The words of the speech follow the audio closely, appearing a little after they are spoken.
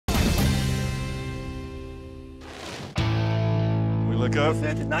Look up.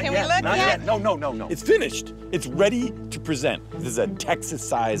 Not yet. No. It's finished. It's ready to present. This is a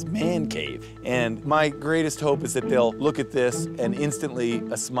Texas-sized man cave. And my greatest hope is that they'll look at this and instantly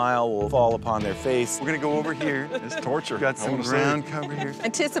a smile will fall upon their face. We're gonna go over here. It's torture. Got some ground cover here.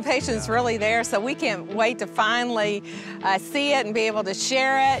 Anticipation's really there, so we can't wait to finally see it and be able to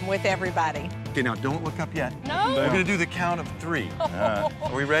share it with everybody. Okay, now don't look up yet. No. We're gonna do the count of 3. Are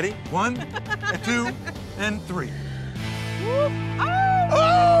we ready? 1, 2, and 3. Oh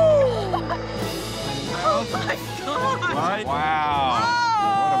my God! Right? Wow.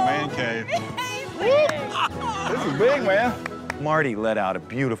 What a man cave. This is big, man. Marty let out a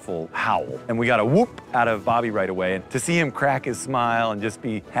beautiful howl, and we got a whoop out of Bobby right away. And to see him crack his smile and just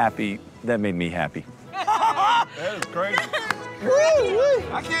be happy, that made me happy. That is crazy.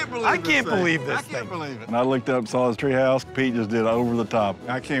 I can't believe I can't believe this I can't thing. believe it. When I looked up and saw his treehouse, Pete just did over the top.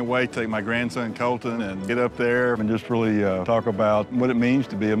 I can't wait to take my grandson Colton and get up there and just really talk about what it means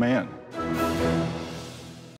to be a man.